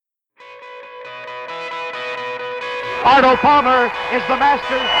Arnold Palmer is the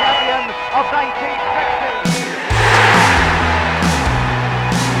Masters champion of 1960.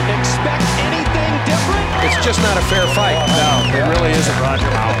 Expect anything different? It's just not a fair fight. No, it really isn't, Roger.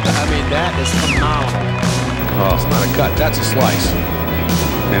 I mean, that is phenomenal. Oh, it's not a cut. That's a slice.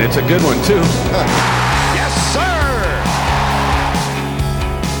 And it's a good one, too. Yes, sir!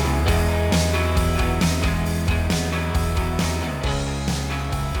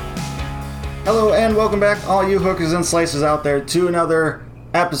 Hello and welcome back, all you hookers and slicers out there, to another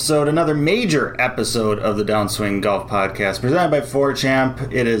episode, another major episode of the Downswing Golf Podcast, presented by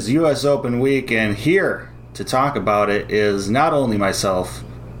 4Champ. It is U.S. Open week, and here to talk about it is not only myself,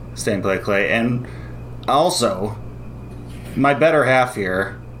 Nic and Clay, and also my better half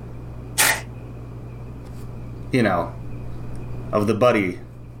here, you know, of the buddy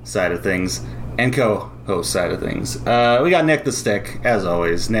side of things and co-host side of things. We got Nick the Stick, as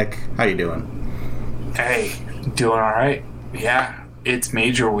always. Nick, how you doing? Hey, doing all right. Yeah, it's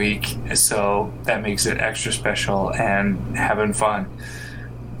major week, so that makes it extra special and having fun.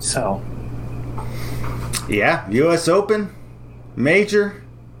 So, yeah, U.S. Open, major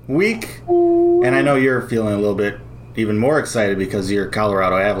week, and I know you're feeling a little bit even more excited because your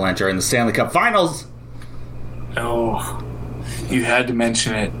Colorado Avalanche are in the Stanley Cup Finals. Oh, you had to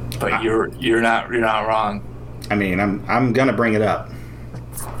mention it, but you're not wrong. I mean, I'm gonna bring it up.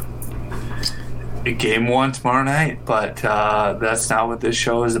 Game 1 tomorrow night, but that's not what this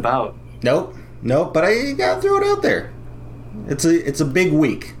show is about. Nope. But I gotta throw it out there. It's a big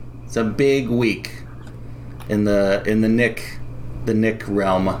week. It's a big week in the Nick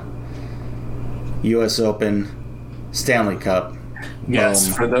realm. U.S. Open, Stanley Cup.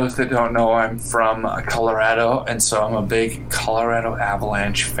 Yes, for those that don't know, I'm from Colorado, and so I'm a big Colorado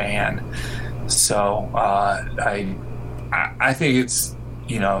Avalanche fan. So I think it's,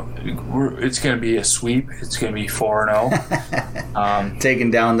 you know, it's going to be a sweep. It's going to be 4-0. Taking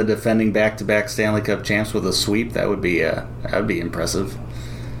down the defending back-to-back Stanley Cup champs with a sweep, that would be impressive.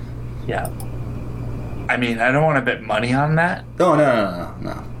 Yeah. I mean, I don't want to bet money on that. Oh, no.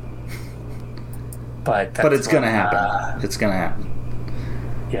 But it's going to happen. It's going to happen.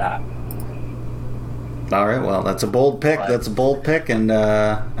 Yeah. All right, well, that's a bold pick. And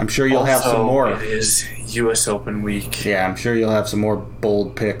I'm sure you'll have some more. It is U.S. Open week. Yeah, I'm sure you'll have some more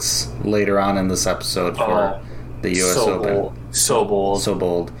bold picks later on in this episode for the U.S. Open. So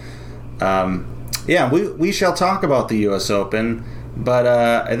bold. Yeah, we shall talk about the U.S. Open, but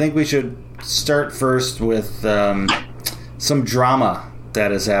I think we should start first with some drama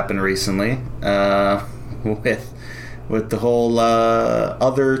that has happened recently with the whole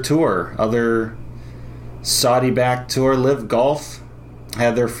other Saudi-backed tour. Live Golf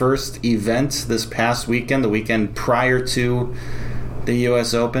had their first event this past weekend, the weekend prior to the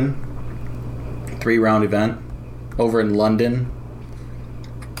U.S. Open. 3-round event over in London.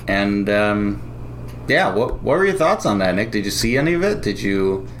 And, what were your thoughts on that, Nick? Did you see any of it? It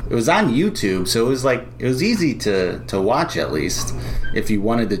was on YouTube, so it was easy to watch, at least, if you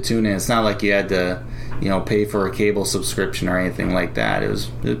wanted to tune in. It's not like you had to, pay for a cable subscription or anything like that. It was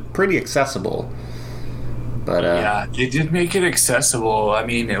pretty accessible. But yeah, they did make it accessible. I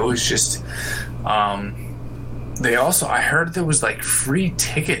mean, it was just they also, I heard there was like free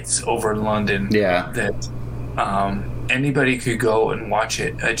tickets over in London. Yeah, that anybody could go and watch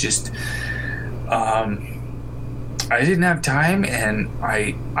it. I didn't have time, and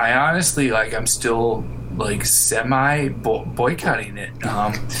I honestly, like, I'm still like semi boycotting it.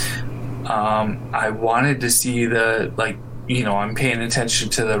 I wanted to see I'm paying attention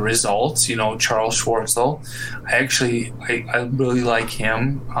to the results. Charles Schwartzel. I really like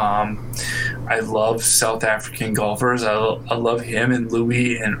him. I love South African golfers. I love him and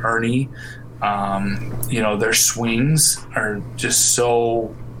Louis and Ernie. Their swings are just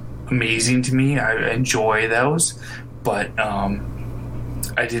so amazing to me. I enjoy those. But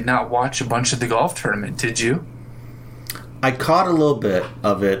I did not watch a bunch of the golf tournament. Did you? I caught a little bit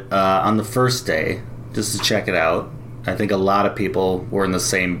of it on the first day just to check it out. I think a lot of people were in the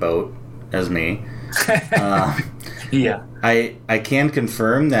same boat as me. Yeah. I can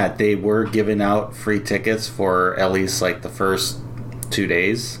confirm that they were giving out free tickets for at least like the first 2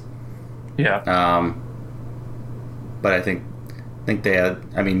 days. Yeah. But I think they had.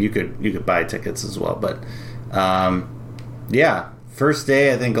 I mean, you could buy tickets as well. But first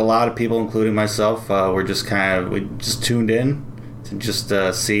day, I think a lot of people, including myself, we just tuned in to just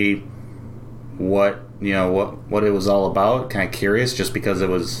see what it was all about. Kind of curious, just because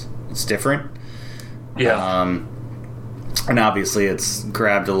it's different. Yeah. And obviously it's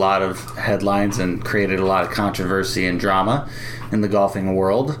grabbed a lot of headlines and created a lot of controversy and drama in the golfing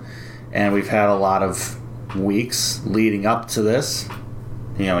world. And we've had a lot of weeks leading up to this,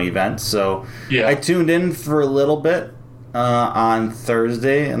 event. So Yeah. I tuned in for a little bit on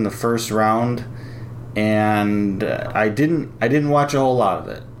Thursday in the first round, and I didn't watch a whole lot of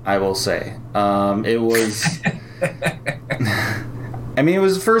it, I will say. It was I mean, it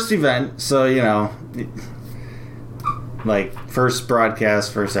was the first event, so like first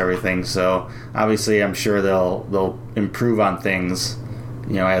broadcast, first everything. So obviously, I'm sure they'll improve on things,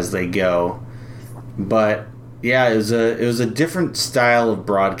 as they go. But yeah, it was a different style of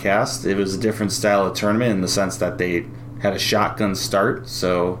broadcast. It was a different style of tournament in the sense that they had a shotgun start,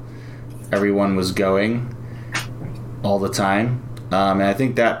 so everyone was going all the time. And I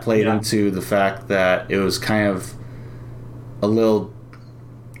think that played into the fact that it was kind of a little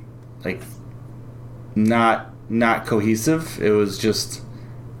like not cohesive. It was just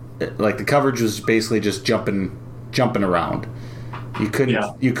like the coverage was basically just jumping around. You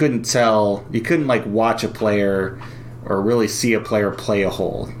couldn't tell. You couldn't like watch a player or really see a player play a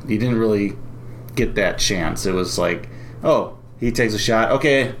hole. You didn't really get that chance. It was like, oh, he takes a shot.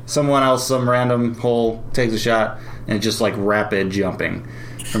 Okay, someone else, some random hole takes a shot, and it's just like rapid jumping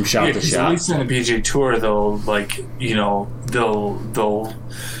from shot to shot. At least on the PGA Tour, though, like they'll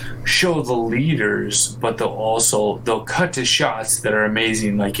show the leaders, but they'll cut to shots that are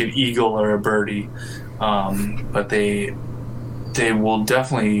amazing, like an eagle or a birdie. But they will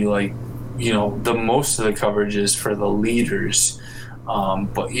definitely the most of the coverage is for the leaders.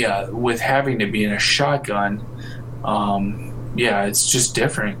 But yeah, with having to be in a shotgun, it's just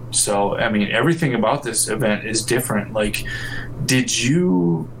different. So I mean, everything about this event is different. Like, did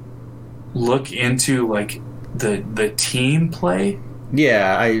you look into like the team play?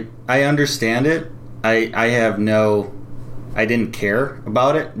 Yeah, I understand it. I didn't care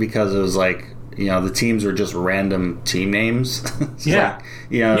about it because it was like, the teams were just random team names. Yeah.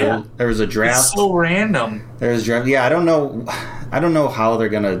 There was a draft. It's so random. There's draft. Yeah, I don't know how they're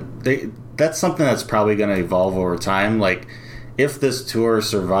gonna. That's something that's probably gonna evolve over time. Like, if this tour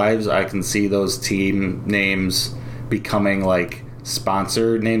survives, I can see those team names becoming like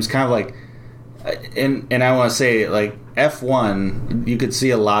sponsored names, kind of like. And I want to say, like, F1, you could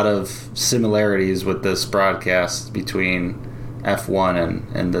see a lot of similarities with this broadcast between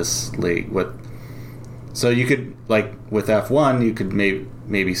F1 and this league. So you could, like, with F1, you could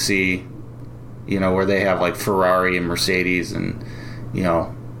maybe see, where they have, like, Ferrari and Mercedes and,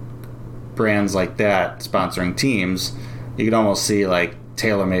 brands like that sponsoring teams. You could almost see, like,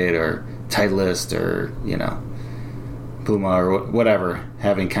 TaylorMade or Titleist or, Puma or whatever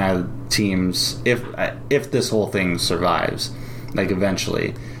having kind of teams if this whole thing survives, like,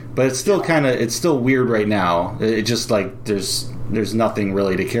 eventually. But it's still weird right now. It just like there's nothing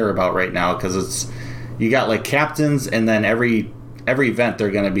really to care about right now because you got like captains, and then every event they're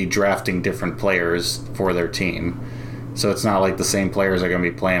going to be drafting different players for their team. So it's not like the same players are going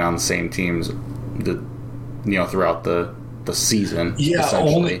to be playing on the same teams throughout the season. Yeah,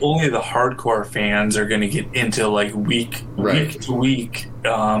 only the hardcore fans are going to get into like week to week.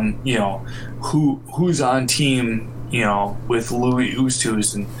 Who's on team? With Louis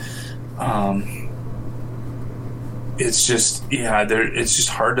Oosthuizen, and it's just it's just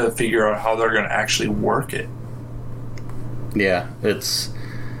hard to figure out how they're going to actually work it. Yeah, it's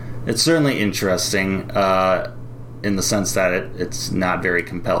certainly interesting in the sense that it's not very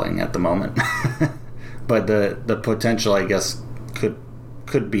compelling at the moment. But the potential, I guess,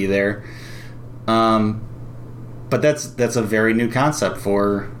 could be there. But that's a very new concept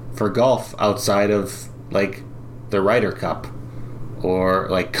for golf outside of like the Ryder Cup or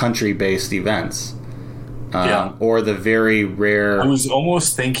like country-based events. Or the very rare. I was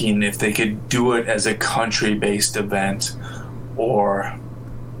almost thinking if they could do it as a country-based event, or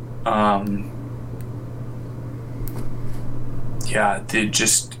they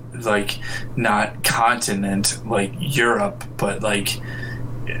just like not continent like Europe, but like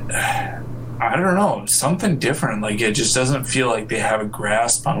I don't know, something different. Like, it just doesn't feel like they have a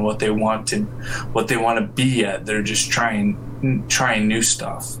grasp on what they want to be yet. They're just trying new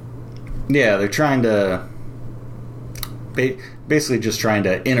stuff. Yeah, they're trying to basically just trying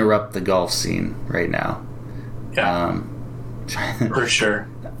to interrupt the golf scene right now. Yeah, for sure.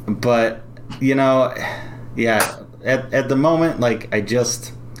 But at the moment, like I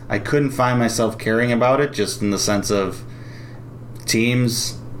couldn't find myself caring about it, just in the sense of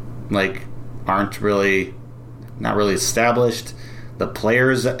teams like aren't really not really established. The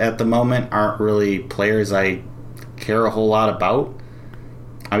players at the moment aren't really players I care a whole lot about.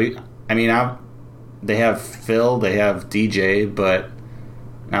 I mean, they have Phil, they have DJ, but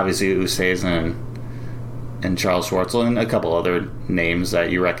obviously Oosthuizen and Charles Schwartzel and a couple other names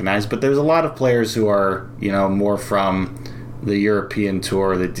that you recognize. But there's a lot of players who are, more from the European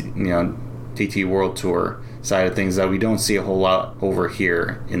Tour, the DT World Tour side of things that we don't see a whole lot over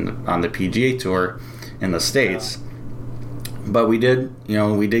here on the PGA Tour in the States. But we did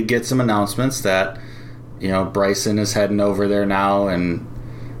get some announcements that, Bryson is heading over there now, and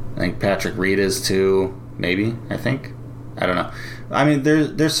I think Patrick Reed is too, maybe, I think. I don't know. I mean,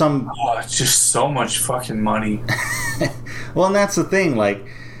 there's some... Oh, it's just so much fucking money. Well, and that's the thing, like...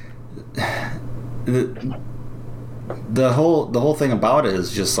 The whole thing about it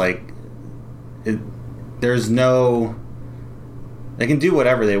is just, like... There's no... They can do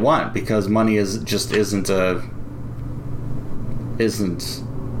whatever they want, because money isn't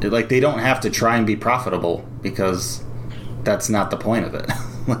like, they don't have to try and be profitable, because that's not the point of it.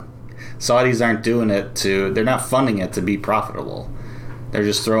 Saudis aren't doing it they're not funding it to be profitable. They're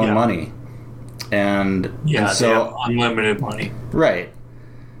just throwing money. And they have unlimited money. Right.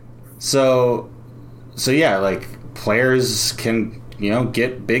 So yeah, like, players can,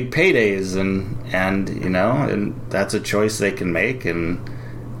 get big paydays and that's a choice they can make, and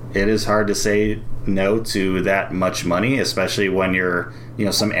it is hard to say no to that much money, especially when you're,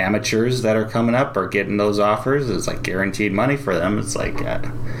 some amateurs that are coming up are getting those offers. It's like guaranteed money for them. It's like,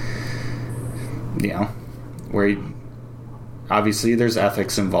 where obviously there's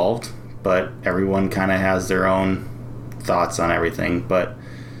ethics involved, but everyone kind of has their own thoughts on everything. But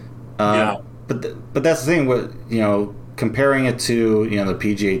but that's the thing with, comparing it to, the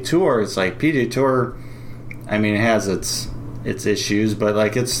PGA Tour. It's like PGA Tour, I mean, it has its issues, but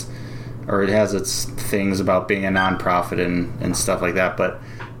like it has its things about being a nonprofit and stuff like that. But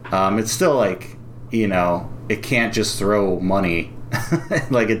it's still like, it can't just throw money.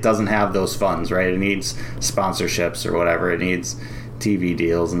 Like, it doesn't have those funds, right? It needs sponsorships or whatever. It needs TV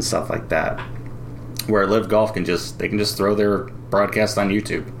deals and stuff like that. Where Live Golf can just throw their broadcast on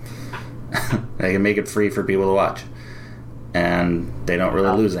YouTube. They can make it free for people to watch, and they don't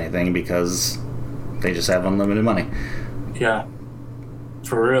really lose anything because they just have unlimited money. Yeah,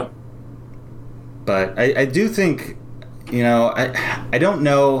 for real. But I do think, I don't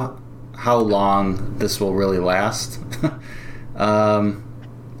know how long this will really last.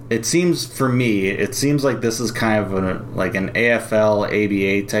 It seems like this is kind of an AFL,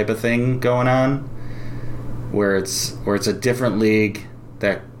 ABA type of thing going on, where it's a different league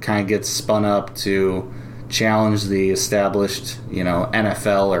that kind of gets spun up to challenge the established,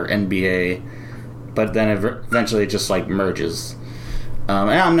 NFL or NBA, but then eventually it just like merges. And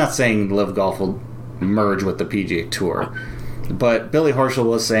I'm not saying Live Golf will merge with the PGA Tour, but Billy Horschel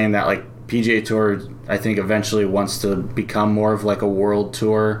was saying that, like, PGA Tour, I think, eventually wants to become more of like a world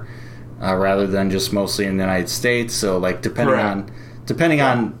tour, rather than just mostly in the United States. So, like, depending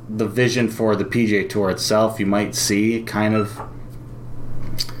on the vision for the PGA Tour itself, you might see kind of,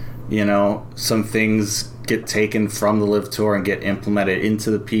 some things get taken from the Live Tour and get implemented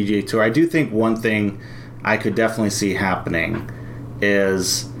into the PGA Tour. I do think one thing I could definitely see happening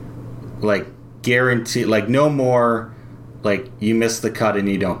is, like, guarantee, like, no more, like, you miss the cut and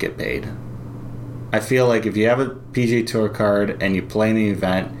you don't get paid. I feel like if you have a PGA Tour card and you play in the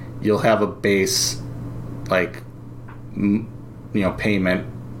event, you'll have a base, like, payout,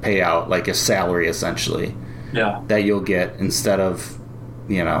 like a salary essentially. Yeah. That you'll get instead of,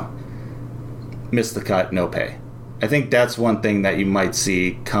 miss the cut, no pay. I think that's one thing that you might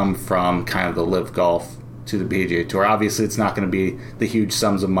see come from kind of the Live Golf to the PGA Tour. Obviously, it's not going to be the huge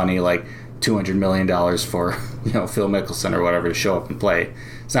sums of money like $200 million for, Phil Mickelson or whatever to show up and play.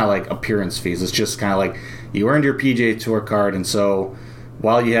 It's not like appearance fees. It's just kind of like you earned your PGA Tour card, and so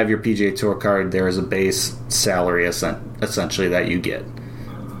while you have your PGA Tour card, there is a base salary essentially that you get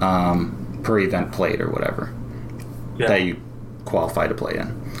per event played or whatever that you qualify to play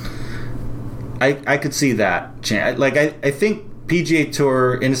in. I could see that change. Like, I think PGA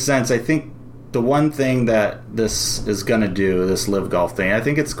Tour, in a sense, I think the one thing that this is going to do, this Live Golf thing, I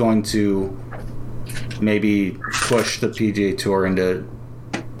think it's going to maybe push the PGA Tour into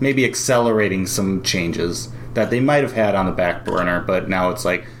maybe accelerating some changes that they might have had on the back burner, but now it's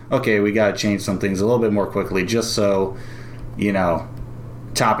like, okay, we got to change some things a little bit more quickly just so,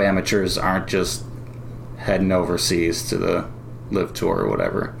 top amateurs aren't just heading overseas to the Live Tour or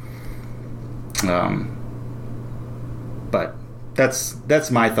whatever. But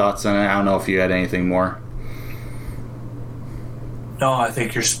that's my thoughts on it. I don't know if you had anything more. No, I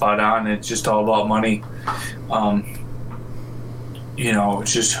think you're spot on. It's just all about money.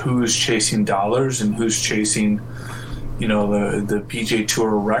 It's just who's chasing dollars and who's chasing, the PGA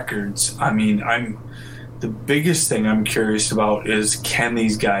Tour records. I mean, the biggest thing I'm curious about is, can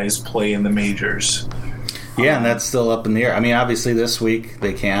these guys play in the majors? Yeah, and that's still up in the air. I mean, obviously this week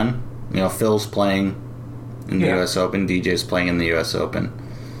they can. Phil's playing in the U.S. Open. DJ's playing in the U.S. Open.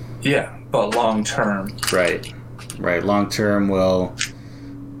 Yeah, but long term. Right. Long term, will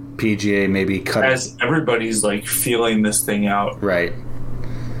PGA maybe cut as everybody's like feeling this thing out. Right.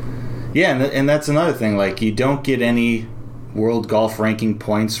 Yeah, and that's another thing. Like, you don't get any world golf ranking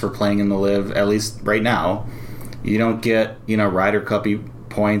points for playing in the LIV, at least right now. You don't get, Ryder Cup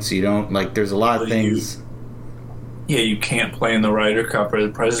points. You don't, like, there's a lot of things. You can't play in the Ryder Cup or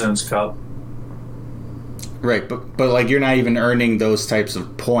the President's Cup. Right, but like, you're not even earning those types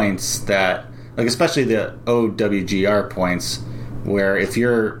of points that, like, especially the OWGR points, where if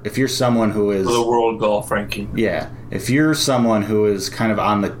you're someone who is... For the world golf ranking. Yeah. If you're someone who is kind of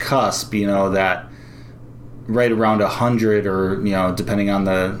on the cusp, that right around 100 or, depending on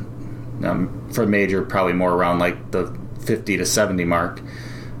the... for major, probably more around like the 50 to 70 mark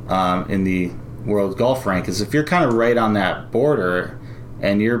in the world golf rank, is if you're kind of right on that border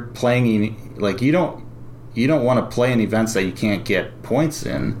and you're playing... Like, you don't want to play in events that you can't get points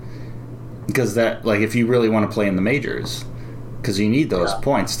in, because that, like, if you really want to play in the majors, because you need those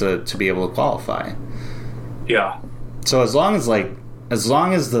points to be able to qualify. Yeah. So as long as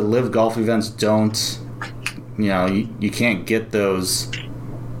the LIV golf events don't, you can't get those,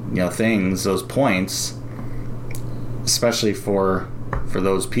 things, those points, especially for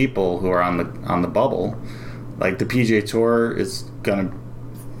those people who are on the bubble. Like, the PGA Tour is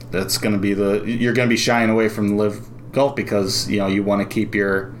that's gonna be you're gonna be shying away from the LIV golf because you want to keep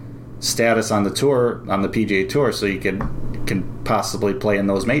your status on the tour, on the PGA Tour, so you can possibly play in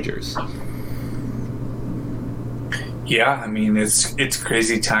those majors. Yeah, I mean, it's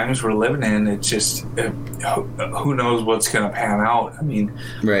crazy times we're living in. It's just who knows what's going to pan out. I mean,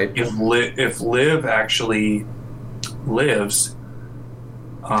 right? If LIV actually lives,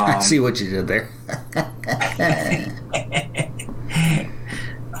 I see what you did there.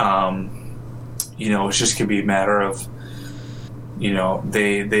 It's just going to be a matter of,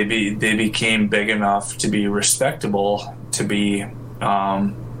 they became big enough to be respectable, to be,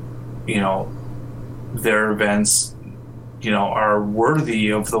 their events, are worthy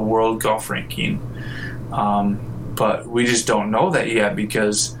of the world golf ranking. But we just don't know that yet,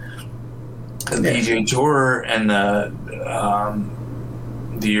 because the PGA Tour and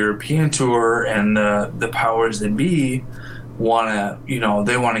the European Tour and the powers that be want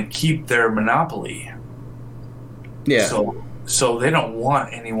to keep their monopoly. Yeah. So they don't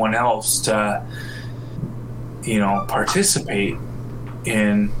want anyone else to, participate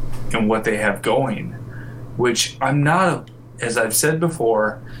in what they have going, which I'm not, as I've said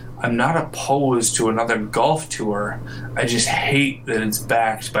before, I'm not opposed to another golf tour. I just hate that it's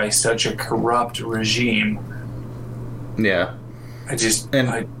backed by such a corrupt regime. Yeah.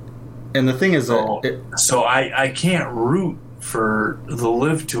 And the thing is so I can't root for the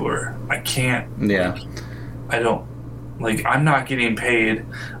LIV tour. I can't. Yeah. I don't. Like, I'm not getting paid.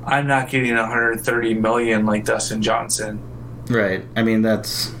 I'm not getting $130 million like Dustin Johnson. Right. I mean,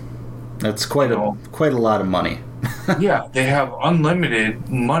 that's quite a lot of money. Yeah, they have unlimited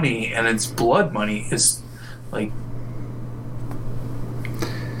money, and it's blood money. It's like,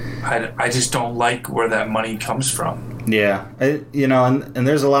 I just don't like where that money comes from. Yeah, and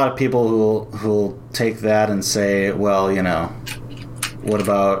there's a lot of people who'll take that and say, well, what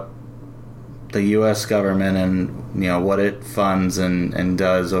about the U.S. government and what it funds and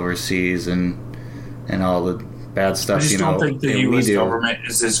does overseas and all the bad stuff. I just don't think the U.S. government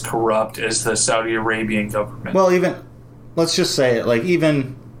is as corrupt as the Saudi Arabian government. Well, let's just say it. Like,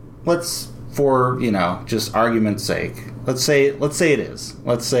 for just argument's sake, let's say it is.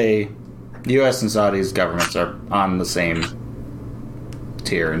 Let's say the U.S. and Saudi's governments are on the same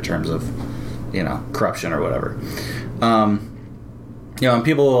tier in terms of corruption or whatever. And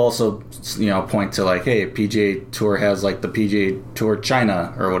people will also point to, like, hey, PGA Tour has, like, the PGA Tour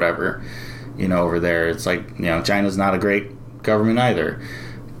China or whatever, over there. It's like, China's not a great government either.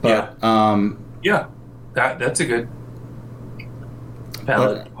 But that's a good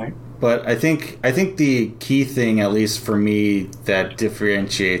valid point. But I think the key thing, at least for me, that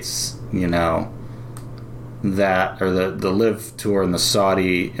differentiates that, or the LIV Tour and the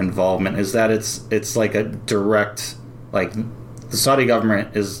Saudi involvement, is that it's like a direct, like, the Saudi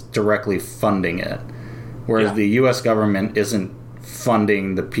government is directly funding it, whereas the U.S. government isn't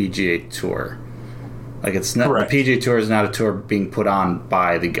funding the PGA Tour. Like, it's not. Correct. The PGA Tour is not a tour being put on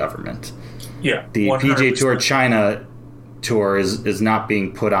by the government. Yeah, the 100%. PGA Tour China tour is not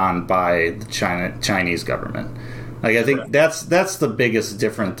being put on by the Chinese government. Like, I think that's the biggest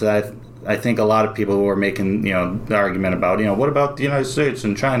difference that I think a lot of people who are making, the argument about, what about the United States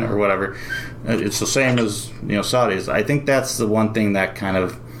and China or whatever, it's the same as, Saudis. I think that's the one thing that kind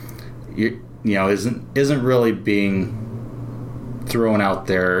of, isn't really being thrown out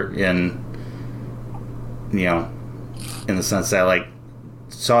there in the sense that, like,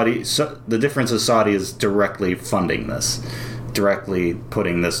 the difference is Saudi is directly funding this, directly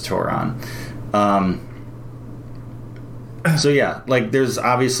putting this tour on. So yeah, like, there's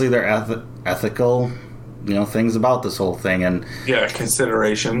obviously their ethical, things about this whole thing, and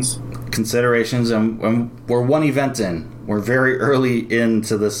considerations, and we're one event in. We're very early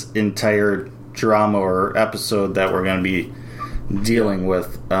into this entire drama or episode that we're going to be dealing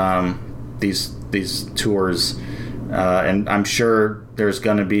with these tours, and I'm sure there's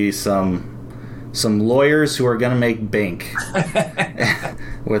going to be some lawyers who are going to make bank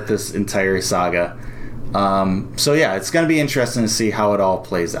with this entire saga. So yeah, it's going to be interesting to see how it all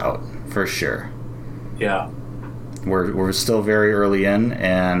plays out, for sure. Yeah. We're still very early in,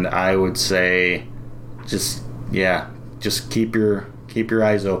 and I would say just keep your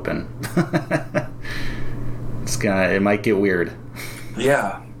eyes open. It might get weird.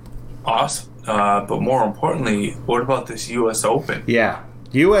 Yeah. Awesome. But more importantly, what about this US Open? Yeah.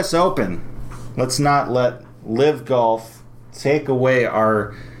 US Open. Let's not let Live Golf take away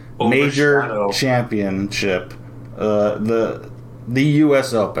our major championship, the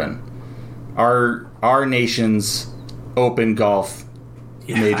U.S. Open, our nation's open golf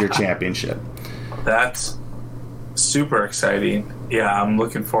major championship. That's super exciting. Yeah, I'm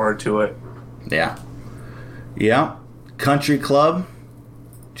looking forward to it. Yeah. Country Club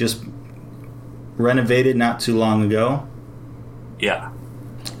just renovated not too long ago. Yeah.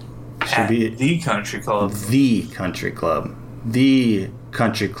 Should be the Country Club. The Country Club. The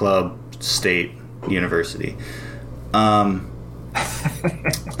Country Club State University. The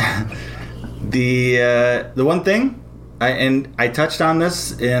one thing, I touched on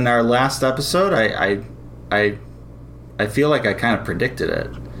this in our last episode. I feel like I kind of predicted it.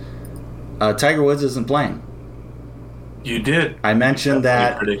 Tiger Woods isn't playing. You did. I mentioned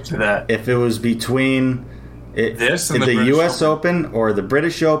that predicted that if it was between this and the U.S. Open or the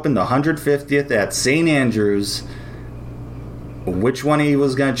British Open, the 150th at St. Andrews, which one he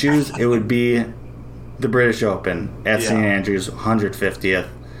was going to choose, it would be the British Open at St. Andrews, 150th.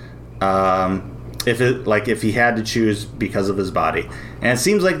 If he had to choose because of his body, and it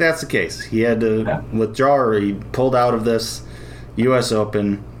seems like that's the case. He had to withdraw, or he pulled out of this U.S.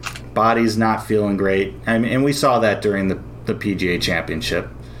 Open. Body's not feeling great. I mean, and we saw that during the PGA Championship.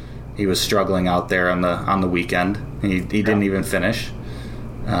 He was struggling out there on the weekend. He didn't even finish.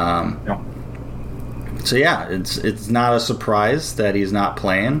 So yeah, it's not a surprise that he's not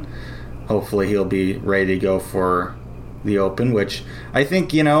playing. Hopefully he'll be ready to go for the Open, which I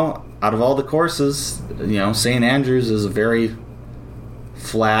think, out of all the courses, St. Andrews is a very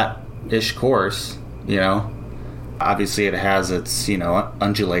flat-ish course. Obviously it has its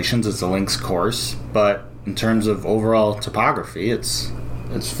undulations. It's a links course, but in terms of overall topography, it's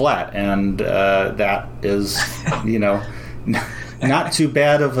flat, and that is not too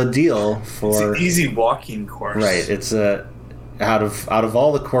bad of a deal for. It's an easy walking course, right? It's out of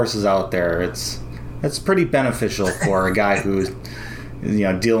all the courses out there, it's pretty beneficial for a guy who's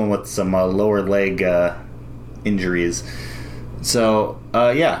dealing with some lower leg injuries. So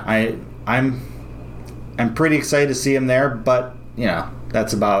I'm pretty excited to see him there, but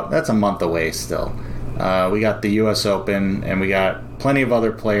that's a month away still. We got the U.S. Open, and we got plenty of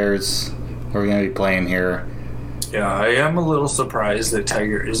other players who are going to be playing here. Yeah, I am a little surprised that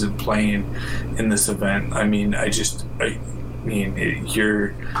Tiger isn't playing in this event. I mean,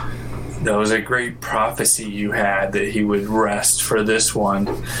 that was a great prophecy you had that he would rest for this one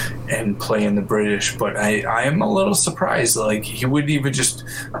and play in the British. But I am a little surprised. Like, he wouldn't even just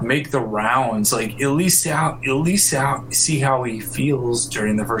make the rounds. Like, at least see how he feels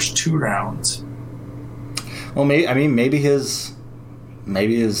during the first 2 rounds. Well, maybe his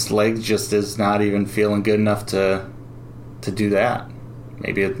leg just is not even feeling good enough to do that.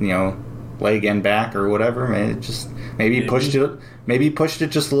 Maybe leg and back or whatever. Maybe he pushed it. Maybe he pushed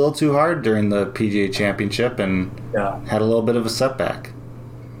it just a little too hard during the PGA Championship and had a little bit of a setback.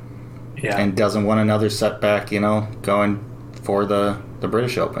 Yeah, and doesn't want another setback. Going for the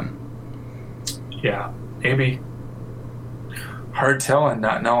British Open. Yeah, maybe. Hard telling,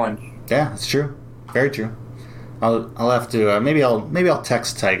 not knowing. Yeah, it's true. Very true. I'll have to maybe I'll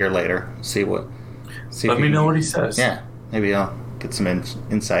text Tiger later. Let me know what he says. Yeah, maybe I'll get some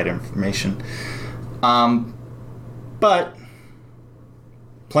inside information. But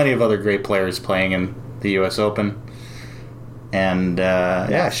plenty of other great players playing in the U.S. Open. And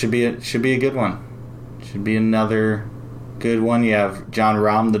should be a good one. Should be another good one. You have John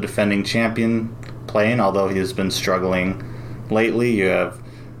Rahm, the defending champion, playing, although he has been struggling lately. You have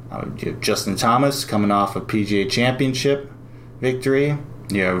Justin Thomas coming off a PGA Championship victory.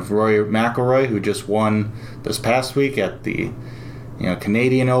 You have Rory McIlroy, who just won this past week at the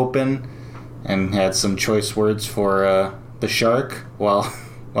Canadian Open, and had some choice words for the Shark while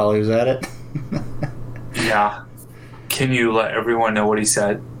he was at it. Yeah. Can you let everyone know what he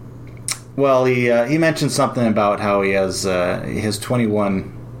said? Well, he mentioned something about how he has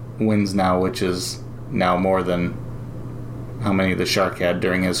 21 wins now, which is now more than how many the Shark had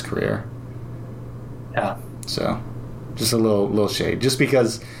during his career. Yeah. So, just a little shade, just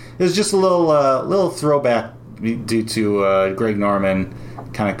because it was just a little throwback due to Greg Norman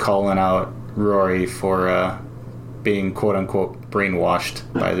kind of calling out Rory for being quote unquote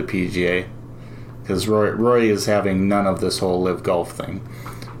brainwashed by the PGA, because Rory is having none of this whole live golf thing,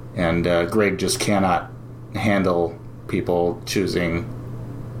 and Greg just cannot handle people choosing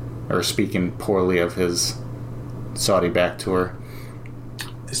or speaking poorly of his Saudi back tour.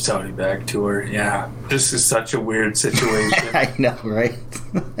 The Saudi back tour, yeah. This is such a weird situation. I know, right?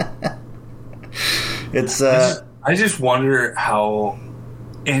 It's I just wonder how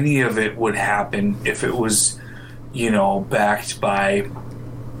any of it would happen if it was, backed by,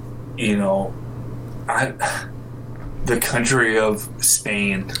 the country of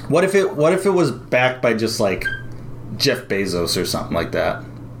Spain. What if it was backed by just like Jeff Bezos or something like that?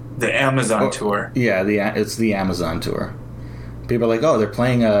 The Amazon tour. Yeah, it's the Amazon tour. People are like, oh, they're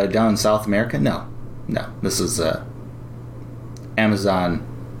playing down in South America? No. This is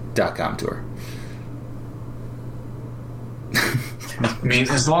Amazon.com tour. I mean,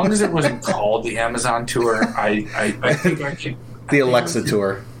 as long as it wasn't called the Amazon tour, I think I could. The Alexa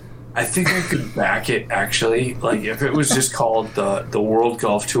tour. I think I could back it, actually. Like, if it was just called the World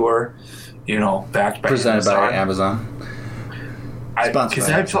Golf Tour, backed by presented by Amazon. Because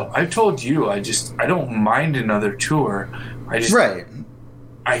I've told you, I don't mind another tour. Right.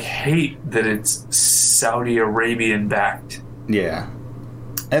 I hate that it's Saudi Arabian backed. Yeah.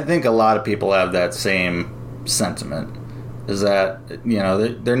 I think a lot of people have that same sentiment. Is that,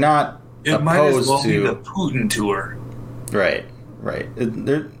 they're not it opposed might as well to be the Putin tour. Right.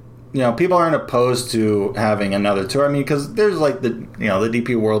 People aren't opposed to having another tour. I mean, because there's like the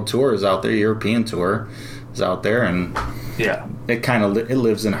DP World Tour is out there, European Tour is out there, and yeah, it kind of it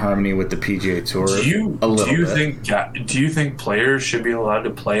lives in harmony with the PGA Tour. Do you think players should be allowed to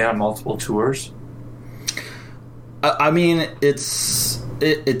play on multiple tours? I mean,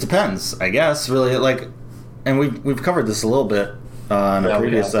 it depends, I guess. Really, like, and we've covered this a little bit in a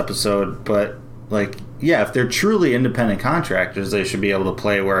previous episode, but like, yeah, if they're truly independent contractors, they should be able to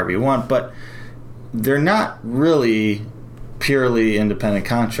play wherever you want. But they're not really purely independent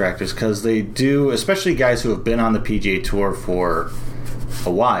contractors, because they do, especially guys who have been on the PGA Tour for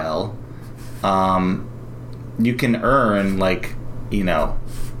a while. You can earn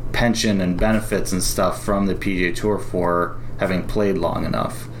pension and benefits and stuff from the PGA Tour for having played long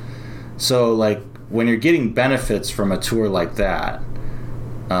enough. So like, when you're getting benefits from a tour like that,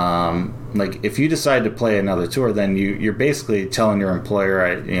 like if you decide to play another tour, then you're basically telling your employer,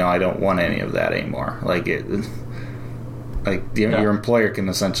 I don't want any of that anymore. Like your employer can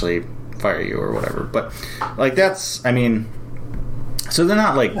essentially fire you or whatever. But like, that's, I mean, so they're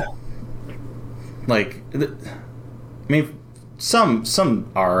not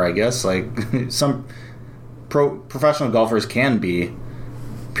some are, I guess, like some professional golfers can be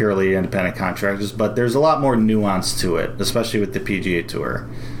purely independent contractors, but there's a lot more nuance to it, especially with the PGA Tour,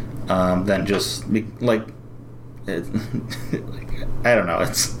 than just I don't know.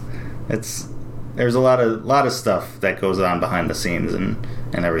 It's there's a lot of stuff that goes on behind the scenes and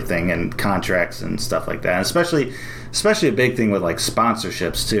everything, and contracts and stuff like that. And especially a big thing with like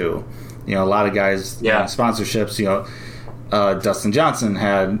sponsorships too. A lot of guys, sponsorships. Dustin Johnson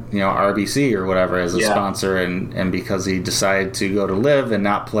had RBC or whatever as a sponsor, and because he decided to go to live and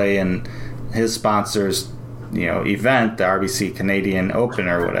not play in his sponsor's event, the RBC Canadian Open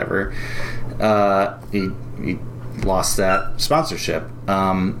or whatever, he lost that sponsorship.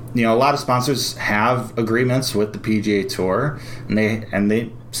 A lot of sponsors have agreements with the PGA Tour, and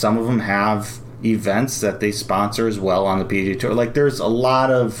they some of them have events that they sponsor as well on the PGA Tour. Like, there's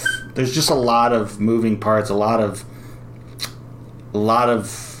just a lot of moving parts, a lot of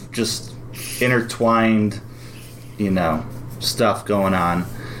just intertwined, stuff going on.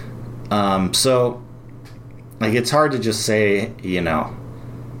 So, like, it's hard to just say,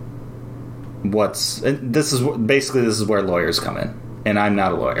 this is where lawyers come in, and I'm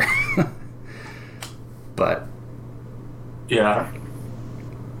not a lawyer. But Yeah.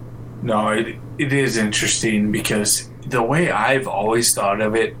 No, it is interesting because the way I've always thought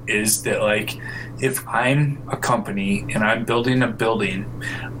of it is that, like, if I'm a company and I'm building a building,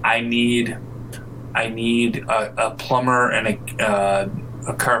 I need a plumber and a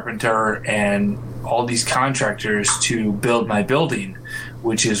carpenter and all these contractors to build my building,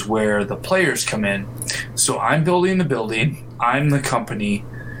 which is where the players come in. So I'm building the building, I'm the company,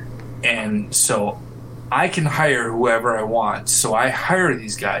 and so I can hire whoever I want. So I hire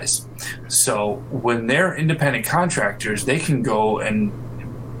these guys. So when they're independent contractors, they can go and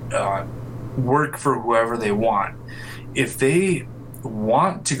work for whoever they want. If they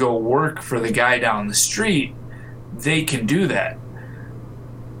want to go work for the guy down the street, they can do that.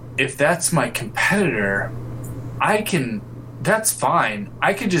 If that's my competitor, that's fine.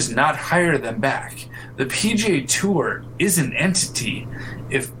 I can just not hire them back. The PGA Tour is an entity.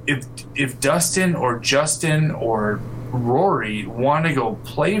 If Dustin or Justin or Rory want to go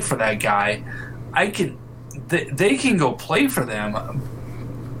play for that guy, they can go play for them.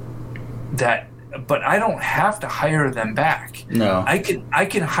 But I don't have to hire them back. No. I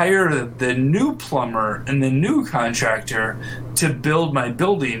can hire the new plumber and the new contractor to build my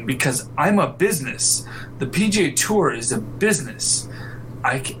building because I'm a business. The PGA Tour is a business.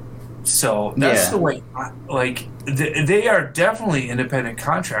 So that's the way. They are definitely independent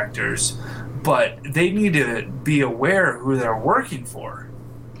contractors, but they need to be aware who they're working for.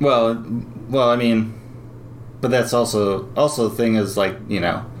 Well, I mean, but that's also the thing is, like, you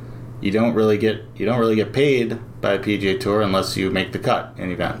know, you don't really get paid by the PGA Tour unless you make the cut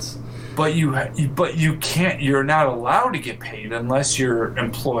in events. But you can't. You're not allowed to get paid unless you're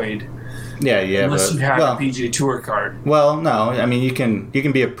employed. Yeah. Unless you have a PGA Tour card. Well, no. I mean, you can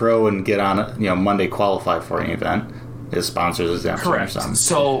be a pro and get on it. You know, Monday qualify for an event. His sponsors exemption or something.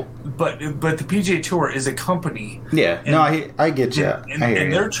 So, but the PGA Tour is a company. Yeah. And, no, I get you. And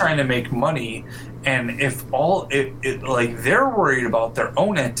they're trying to make money. And if they're worried about their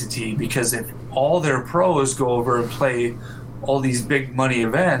own entity, because if all their pros go over and play all these big money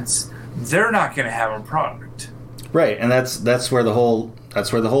events, they're not going to have a product. Right, and that's where the whole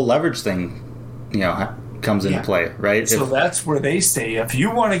leverage thing, you know, comes into play, right? So that's where they say, if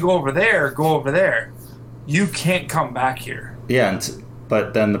you want to go over there, go over there. You can't come back here. Yeah,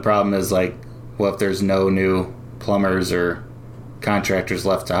 but then the problem is, like, well, if there's no new plumbers or contractors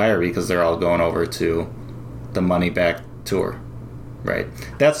left to hire because they're all going over to the money back tour, right?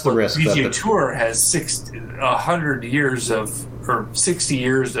 That's the risk. The PGA Tour has 100 years or 60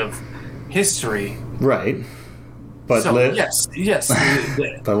 years of history, right? But so, yes.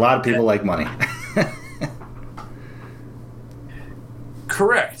 But a lot of people like money.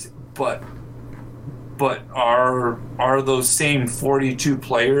 Correct, but are those same 42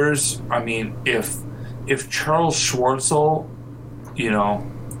 players? I mean, if Charles Schwartzel, you know,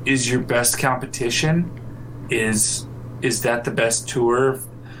 is your best competition, is that the best tour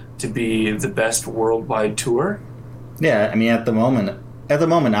to be the best worldwide tour? Yeah, I mean, at the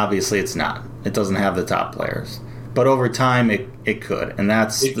moment obviously it's not. It doesn't have the top players. But over time it could. And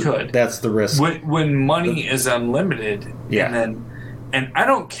that's the risk. When money is unlimited, yeah. And I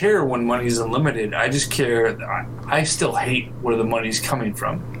don't care when money's unlimited. I just care. I still hate where the money's coming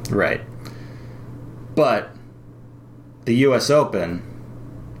from. Right. But the U.S. Open,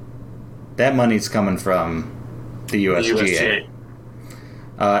 that money's coming from the USGA.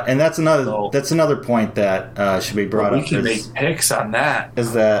 And that's another point that should be brought up. We can make picks on that.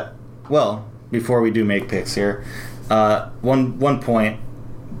 Is that, well, before we do make picks here, one point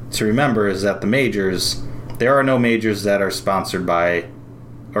to remember is that the majors, there are no majors that are sponsored by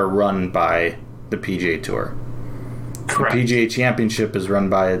or run by the PGA Tour. Correct. The PGA Championship is run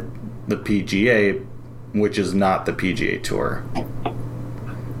by the PGA, which is not the PGA Tour.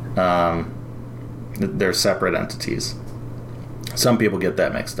 They're separate entities. Some people get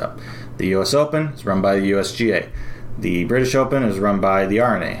that mixed up. The U.S. Open is run by the USGA. The British Open is run by the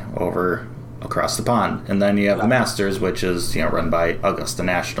R&A over across the pond. And then you have the Masters, which is, you know, run by Augusta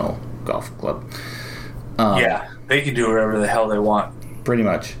National Golf Club. They can do whatever the hell they want. Pretty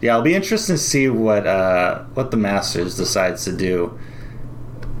much. Yeah, it'll be interesting to see what the Masters decides to do,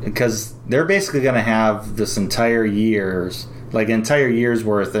 because they're basically going to have this entire year's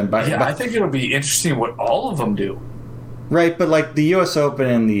worth. And I think it'll be interesting what all of them do. Right, but like the U.S. Open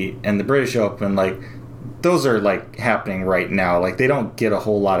and the British Open, like those are like happening right now. Like they don't get a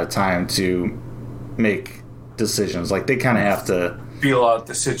whole lot of time to make decisions. Like they kind of have to feel out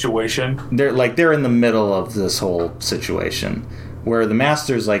the situation. They're in the middle of this whole situation, where the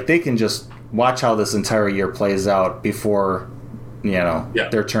Masters, like, they can just watch how this entire year plays out before, you know,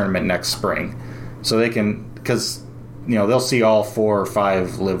 their tournament next spring. So they can, because they'll see all 4 or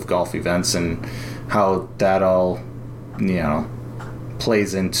 5 live golf events and how that all,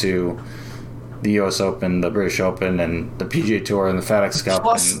 plays into the U.S. Open, the British Open, and the PGA Tour, and the FedEx Cup,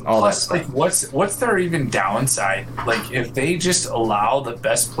 and all that stuff. Like, what's their even downside? Like, if they just allow the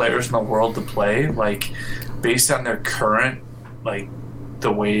best players in the world to play, like, based on their current, like,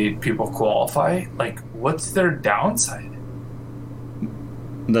 the way people qualify, like, what's their downside?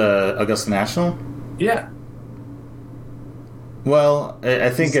 The Augusta National? Yeah. Well, I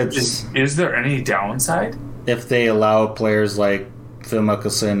think is there any downside? If they allow players like Phil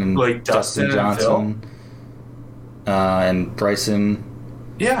Mickelson and like Dustin Johnson and Bryson.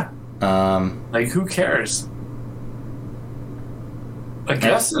 Yeah. Like, who cares?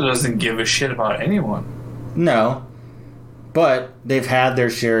 Augusta doesn't give a shit about anyone. No. But they've had their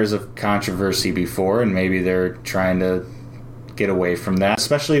shares of controversy before, and maybe they're trying to get away from that.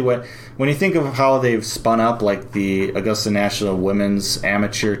 Especially when you think of how they've spun up, like the Augusta National Women's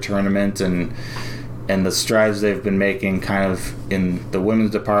Amateur Tournament and the strides they've been making kind of in the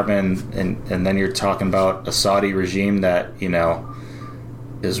women's department, and then you're talking about a Saudi regime that,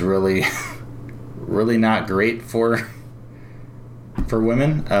 is really, really not great for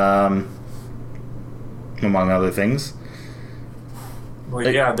women, among other things. Well,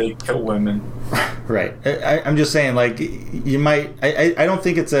 yeah, they kill women. Right. I'm just saying, like, you might... I don't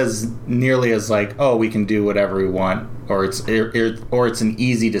think it's as nearly as, like, oh, we can do whatever we want, or it's an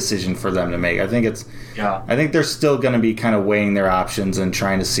easy decision for them to make. I think it's... Yeah. I think they're still going to be kind of weighing their options and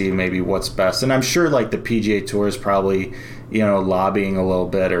trying to see maybe what's best. And I'm sure, like, the PGA Tour is probably, lobbying a little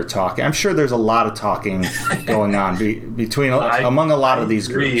bit or talking. I'm sure there's a lot of talking going on among a lot of these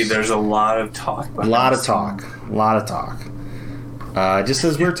groups. There's a lot of talk. A lot of talk. Just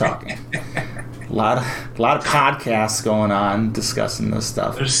as we're talking. A lot of podcasts going on discussing this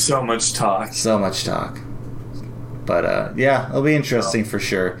stuff. There's so much talk. But, yeah, it'll be interesting for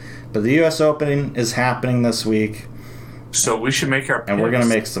sure. But the U.S. Open is happening this week. So we should make our picks. And we're going to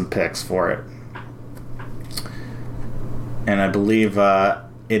make some picks for it. And I believe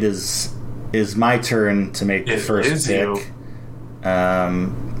it is my turn to make the first pick.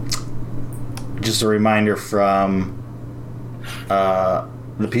 Just a reminder from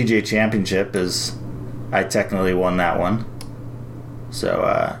the PGA Championship is I technically won that one.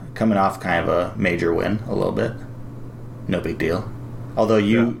 So coming off kind of a major win a little bit. No big deal. Although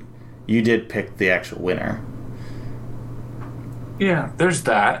you did pick the actual winner. Yeah, there's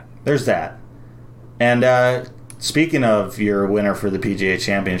that. And speaking of your winner for the PGA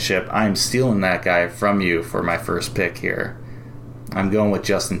Championship, I'm stealing that guy from you for my first pick here. I'm going with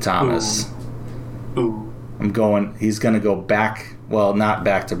Justin Thomas. Ooh. He's going to go back, well, not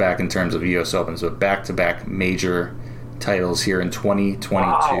back-to-back in terms of U.S. Opens, but back-to-back major titles here in 2022.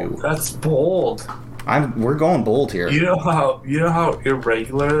 Wow, that's bold. We're going bold here. You know how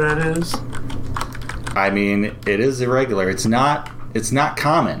irregular that is? I mean, it is irregular. It's not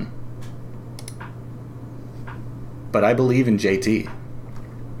common. But I believe in JT.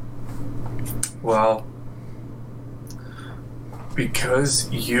 Well, because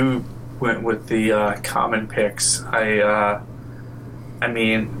you went with the common picks, I'm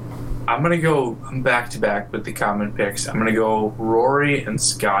back to back with the common picks. I'm gonna go Rory and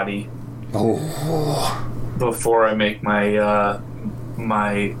Scotty. Oh. Before I make my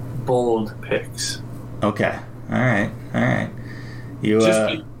my bold picks. Okay. All right.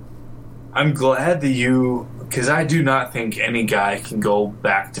 I'm glad that because I do not think any guy can go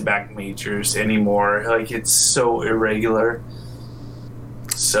back-to-back majors anymore. Like, it's so irregular.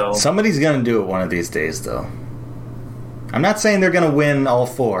 So somebody's gonna do it one of these days, though. I'm not saying they're gonna win all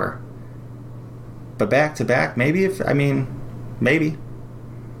 4, but back-to-back, maybe. Maybe.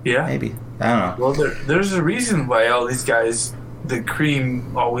 Yeah. Maybe. I don't know. Well, there's a reason why all these guys, the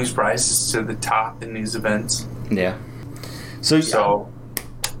cream always rises to the top in these events. Yeah. So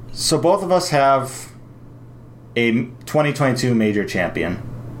both of us have a 2022 major champion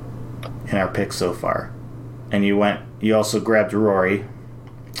in our picks so far. And you also grabbed Rory,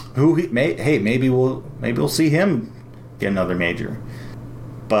 who maybe we'll see him get another major.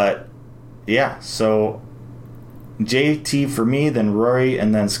 But yeah, so JT for me, then Rory,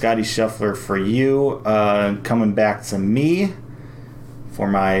 and then Scotty Scheffler for you. Coming back to me for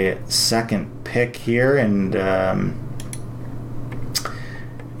my second pick here, and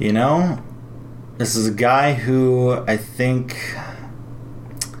this is a guy who I think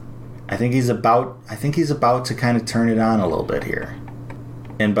he's about to kind of turn it on a little bit here,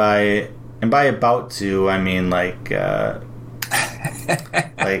 and by about to I mean like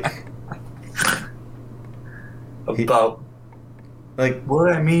like What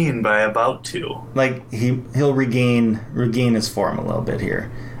do I mean by about to? like he'll regain his form a little bit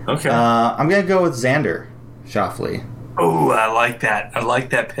here. Okay. I'm gonna go with Xander Schauffele. Oh, I like that. I like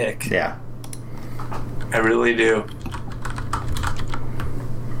that pick. Yeah. I really do.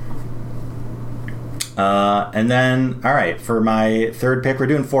 And then, all right, for my third pick, we're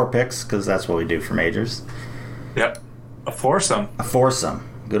doing 4 picks because that's what we do for majors. Yep. A foursome. A foursome.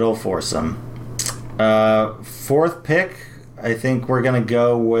 Good old foursome. Fourth pick, I think we're going to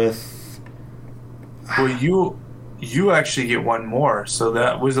go with... Well, you actually get one more, so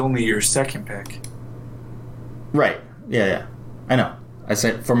that was only your second pick. Right. Yeah. I know. I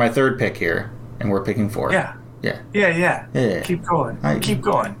said for my third pick here, and we're picking 4. Yeah. Yeah. Keep going. Keep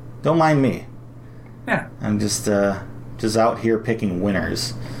going. Don't mind me. Yeah. I'm just out here picking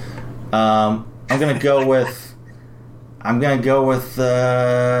winners. I'm gonna go with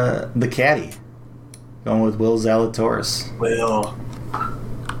the caddy. Going with Will Zalatoris. Will.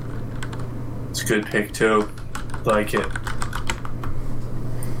 It's a good pick too. Like it.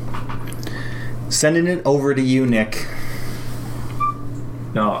 Sending it over to you, Nick.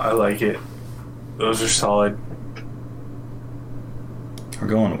 No, I like it. Those are solid. We're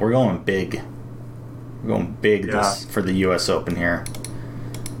going big. We're going big this for the U.S. Open here.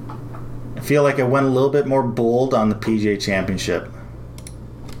 I feel like I went a little bit more bold on the PGA Championship.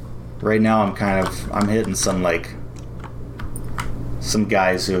 Right now, I'm hitting some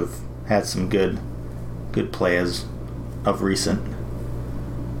guys who've had some good plays of recent.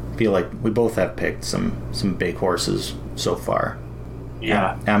 I feel like we both have picked some big horses so far.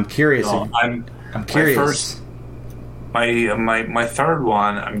 Yeah, and I'm curious. No, I'm curious. My third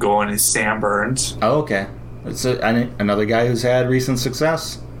one, I'm going is Sam Burns. Oh, okay. It's another guy who's had recent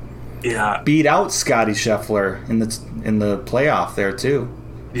success. Yeah, beat out Scotty Scheffler in the playoff there too.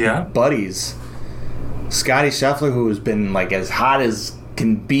 Yeah, buddies. Scotty Scheffler, who has been like as hot as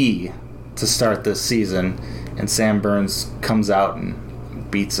can be to start this season, and Sam Burns comes out and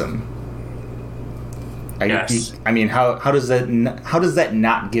beats him. Yes. I mean, how does that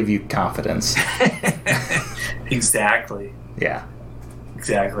not give you confidence? Exactly. Yeah.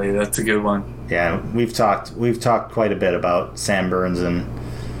 Exactly. That's a good one. Yeah, we've talked quite a bit about Sam Burns and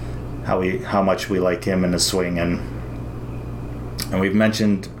how much we like him in his swing, and we've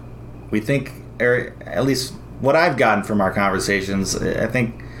mentioned we think, or at least what I've gotten from our conversations,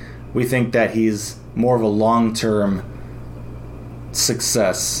 we think that he's more of a long-term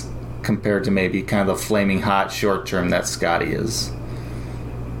success compared to maybe kind of the flaming hot short-term that Scotty is.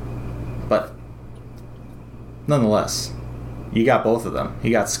 But nonetheless, you got both of them. You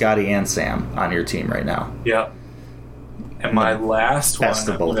got Scotty and Sam on your team right now. Yep. And my last one Best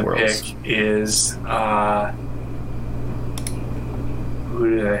of I'm both going to worlds. pick is who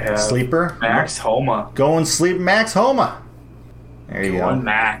did I have? Sleeper? Max Homa. Going sleep Max Homa. There you go.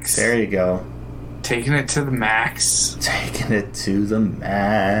 Max. There you go. Taking it to the max. Taking it to the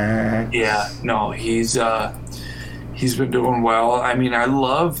max. Yeah, no, he's been doing well. I mean, I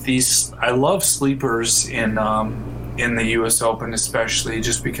love sleepers in the U.S. Open, especially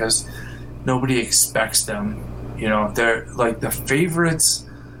just because nobody expects them. You know, they're like the favorites.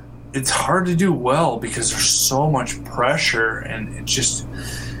 It's hard to do well because there's so much pressure, and it just,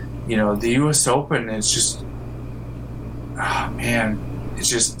 you know, the U.S. Open is just, oh man.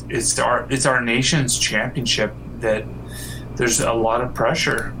 It's our nation's championship that there's a lot of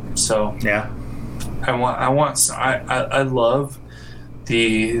pressure. So yeah, I love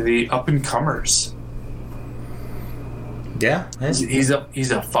the up and comers. Yeah, he's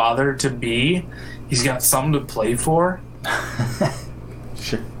a father to be. He's got something to play for.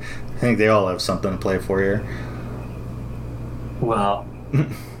 Sure. I think they all have something to play for here. Well,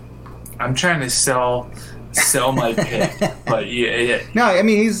 I'm trying to sell my pick, but yeah. No, I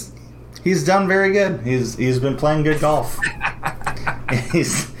mean he's done very good. He's been playing good golf.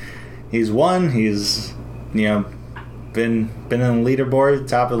 he's won. He's been in the leaderboard,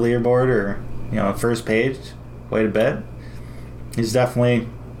 top of the leaderboard, or first page quite a bit. He's definitely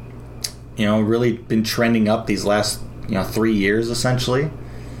really been trending up these last 3 years essentially.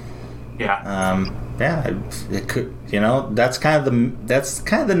 Yeah. Yeah. It could that's kind of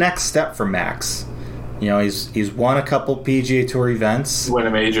the next step for Max. He's won a couple PGA Tour events. Win a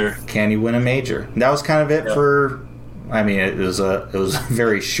major. Can he win a major? And that was kind of it for. I mean, it was a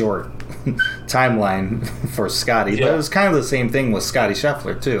very short timeline for Scotty, but it was kind of the same thing with Scotty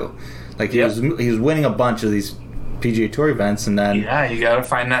Scheffler too. Like he was winning a bunch of these PGA Tour events, and then you got to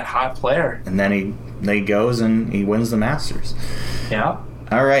find that hot player, and then he goes and he wins the Masters. Yeah.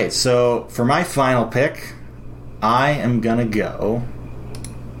 All right, so for my final pick, I am gonna go.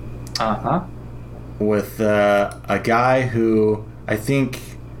 Uh-huh. With a guy who I think,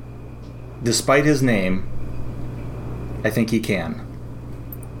 despite his name, I think he can.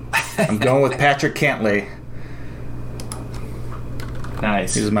 I'm going with Patrick Cantlay.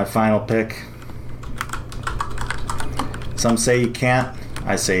 Nice. This is my final pick. Some say he can't.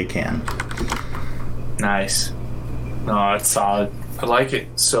 I say he can. Nice. No, it's solid. I like it.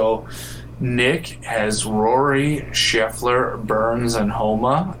 So, Nick has Rory, Scheffler, Burns, and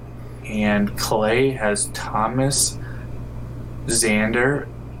Homa, and Clay has Thomas, Xander,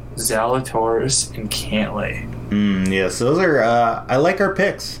 Zalatoris, and Cantlay. Yes, those are. I like our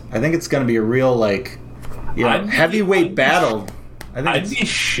picks. I think it's going to be a real heavyweight battle. I'd be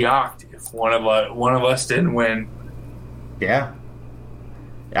shocked if one of us didn't win. Yeah.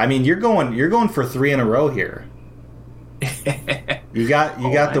 I mean, you're going for 3 in a row here. You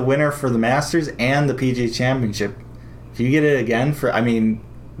got the winner for the Masters and the PGA Championship. If you get it again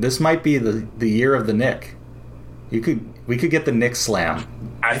this might be the year of the Nick. We could get the Nick Slam.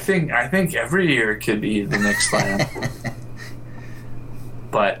 I think every year it could be the Nick Slam.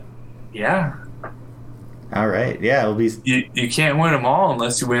 But yeah. All right. Yeah, it'll be. You can't win them all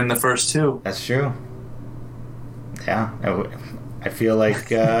unless you win the first 2. That's true. Yeah, I feel like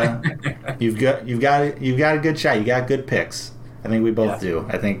you've got a good shot. You got good picks. I think we both do.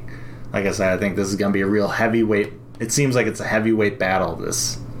 I think, like I said, I think this is going to be a real heavyweight. It seems like it's a heavyweight battle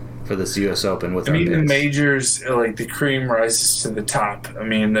for this U.S. Open with. The majors, like the cream rises to the top. I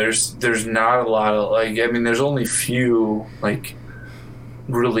mean, there's not a lot of there's only few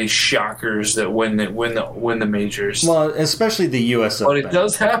really shockers that win the majors. Well, especially the U.S. Open. But it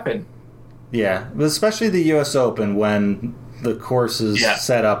does happen. Yeah, but especially the U.S. Open when the course is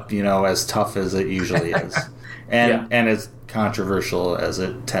set up, as tough as it usually is, and as controversial as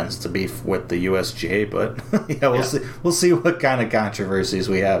it tends to be with the USGA. But we'll see what kind of controversies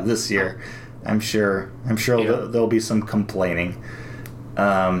we have this year. I'm sure there'll be some complaining.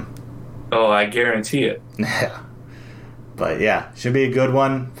 I guarantee it. Yeah, but should be a good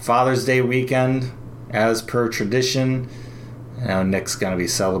one. Father's Day weekend, as per tradition. Nick's gonna be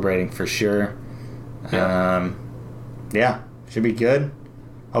celebrating for sure. Should be good.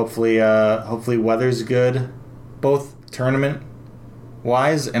 Hopefully weather's good, both tournament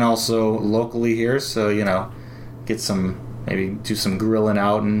wise and also locally here. So maybe do some grilling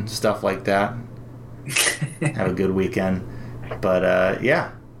out and stuff like that. Have a good weekend. But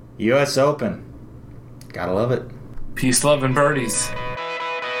U.S. Open, gotta love it. Peace, love, and birdies.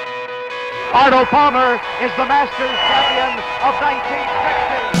 Arnold Palmer is the Masters champion of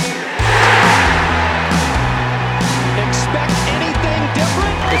 1960. Expect anything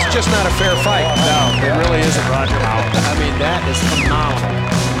different? It's just not a fair fight. No, it really isn't, Roger. I mean, that is phenomenal.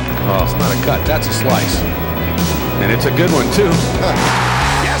 Oh, it's not a cut. That's a slice. And it's a good one, too.